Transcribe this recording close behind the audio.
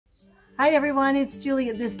Hi everyone, it's Julie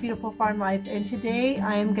at This Beautiful Farm Life, and today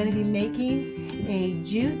I am going to be making a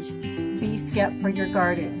jute bee skep for your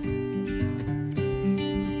garden.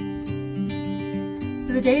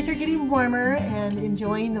 So the days are getting warmer and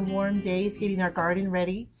enjoying the warm days, getting our garden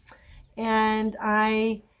ready. And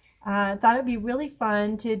I thought it'd be really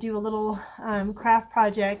fun to do a little craft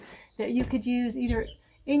project that you could use either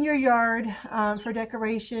in your yard for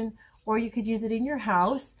decoration, or you could use it in your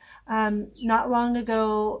house. Not long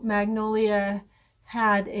ago, Magnolia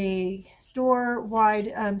had a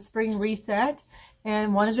store-wide spring reset,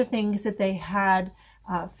 and one of the things that they had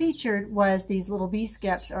featured was these little bee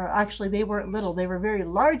skeps, or actually they weren't little, they were very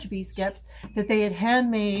large bee skeps that they had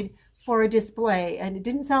handmade for a display. And it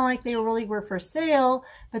didn't sound like they really were for sale,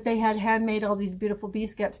 but they had handmade all these beautiful bee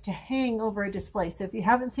skeps to hang over a display. So if you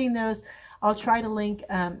haven't seen those, I'll try to link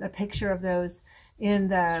a picture of those in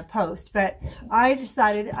the post. But I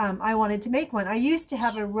decided I wanted to make one. I used to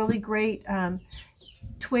have a really great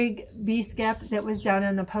twig bee skep that was down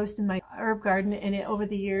on the post in my herb garden, and over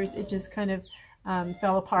the years it just kind of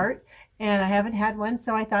fell apart, and I haven't had one,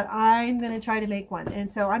 so I thought I'm going to try to make one. And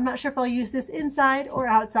so I'm not sure if I'll use this inside or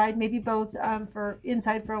outside, maybe both, for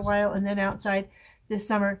inside for a while and then outside this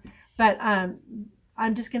summer. But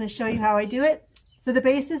I'm just going to show you how I do it. So the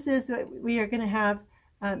basis is that we are going to have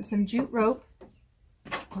some jute rope.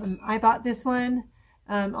 I bought this one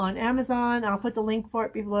on Amazon. I'll put the link for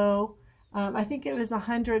it below. I think it was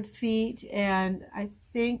 100 feet, and I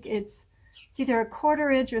think it's either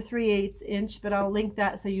 1/4 inch or 3/8 inch, but I'll link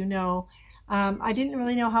that so you know. I didn't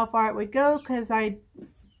really know how far it would go because I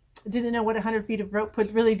didn't know what 100 feet of rope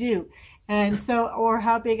would really do, and so, or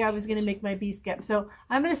how big I was going to make my bee skep. So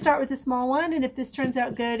I'm going to start with a small one, and if this turns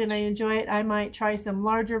out good and I enjoy it, I might try some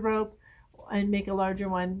larger rope and make a larger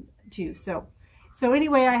one too. So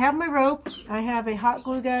anyway, I have my rope, I have a hot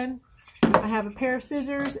glue gun, I have a pair of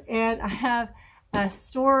scissors, and I have a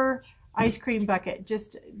store ice cream bucket,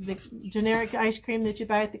 just the generic ice cream that you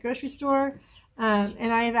buy at the grocery store.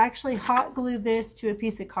 And I have actually hot glued this to a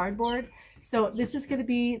piece of cardboard. So this is going to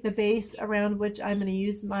be the base around which I'm going to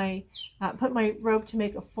use my, put my rope to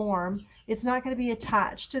make a form. It's not going to be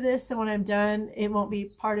attached to this, so when I'm done, it won't be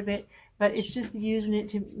part of it, but it's just using it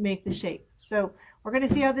to make the shape. So we're going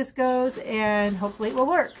to see how this goes, and hopefully it will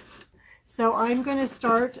work. So I'm going to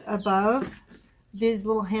start above these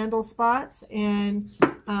little handle spots, and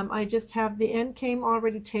I just have the end came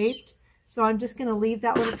already taped. So I'm just going to leave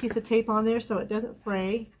that little piece of tape on there so it doesn't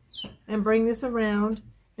fray, and bring this around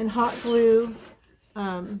and hot glue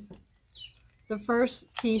the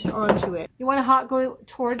first piece onto it. You want to hot glue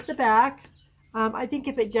towards the back. I think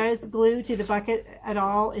if it does glue to the bucket at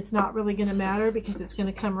all, it's not really going to matter because it's going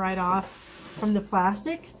to come right off from the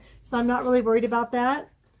plastic. So I'm not really worried about that.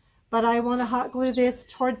 But I want to hot glue this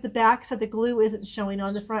towards the back so the glue isn't showing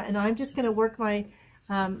on the front. And I'm just going to work my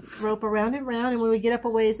rope around and around. And when we get up a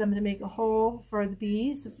ways, I'm going to make a hole for the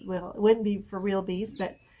bees. Well, it wouldn't be for real bees,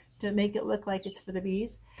 but to make it look like it's for the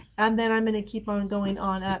bees. And then I'm going to keep on going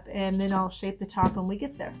on up, and then I'll shape the top when we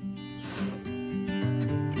get there.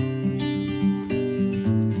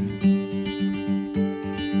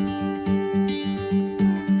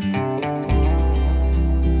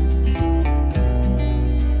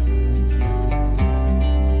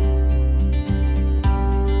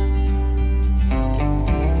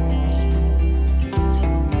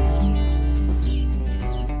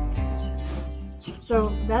 So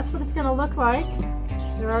that's what it's going to look like.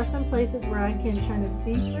 There are some places where I can kind of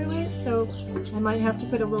see through it, so I might have to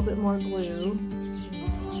put a little bit more glue.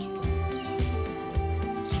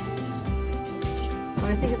 But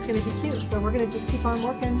I think it's going to be cute, so we're going to just keep on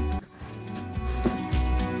working.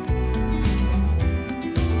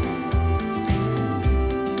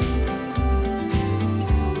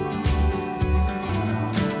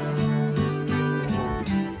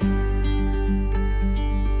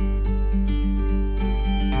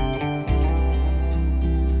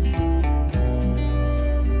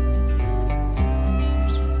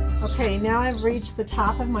 Okay, now I've reached the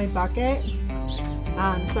top of my bucket,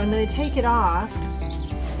 so I'm going to take it off,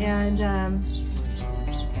 and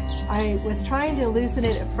I was trying to loosen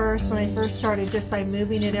it at first when I first started just by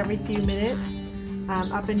moving it every few minutes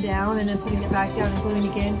up and down, and then putting it back down and gluing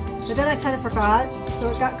again, but then I kind of forgot, so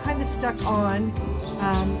it got kind of stuck on,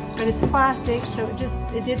 but it's plastic, so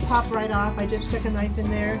it did pop right off. I just stuck a knife in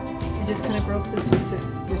there and just kind of broke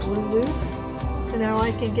the glue loose, so now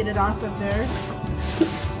I can get it off of there.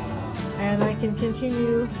 And I can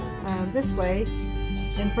continue this way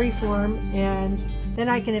in free form, and then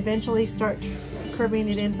I can eventually start curving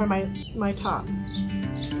it in for my top.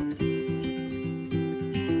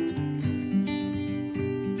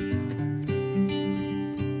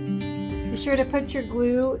 sure to put your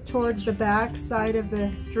glue towards the back side of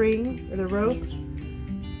the string or the rope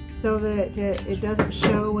so that it doesn't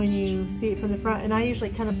show when you see it from the front. And I usually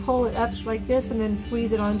kind of pull it up like this and then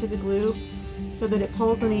squeeze it onto the glue so that it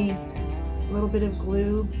pulls any little bit of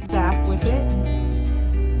glue back with it.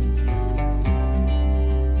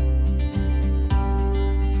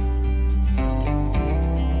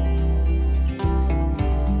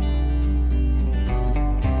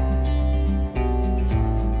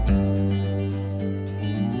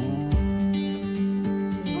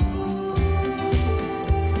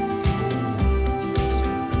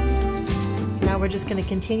 We're just going to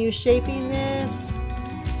continue shaping this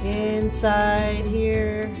inside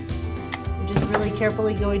here. We're just really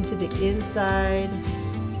carefully going to the inside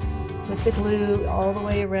with the glue all the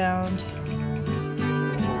way around.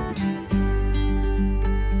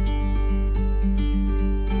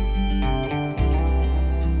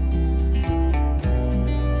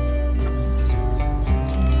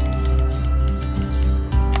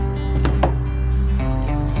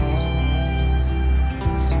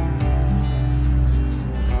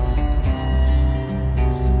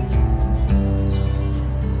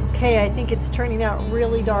 Okay, I think it's turning out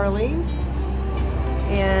really darling,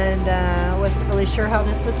 and I wasn't really sure how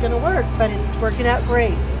this was going to work, but it's working out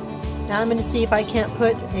great. Now I'm going to see if I can't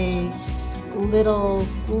put a little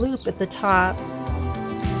loop at the top.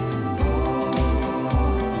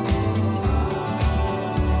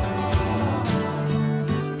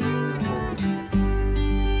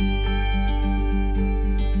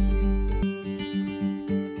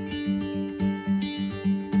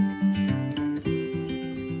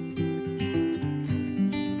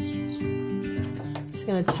 Just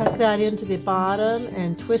going to tuck that into the bottom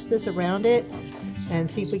and twist this around it and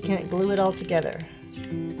see if we can't glue it all together.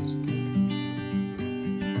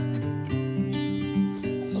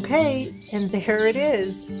 Okay, and there it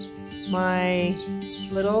is, my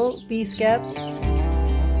little bee skep.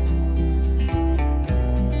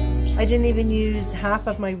 I didn't even use half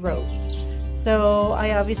of my rope, so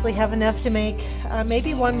I obviously have enough to make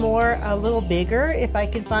maybe one more a little bigger if I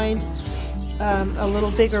can find a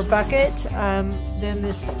little bigger bucket than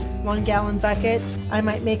this 1 gallon bucket. I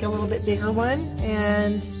might make a little bit bigger one,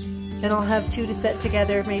 and then I'll have 2 to set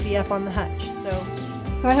together, maybe up on the hutch.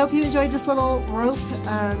 So I hope you enjoyed this little rope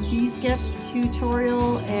bee skep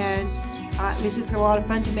tutorial, and it was just a lot of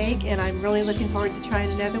fun to make, and I'm really looking forward to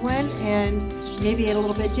trying another one, and maybe in a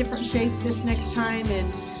little bit different shape this next time,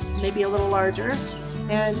 and maybe a little larger.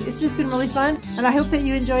 And it's just been really fun, and I hope that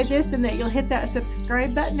you enjoyed this and that you'll hit that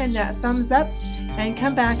subscribe button and that thumbs up and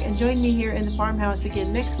come back and join me here in the farmhouse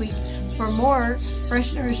again next week for more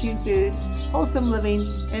fresh, nourishing food, wholesome living,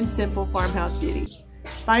 and simple farmhouse beauty.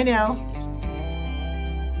 Bye now.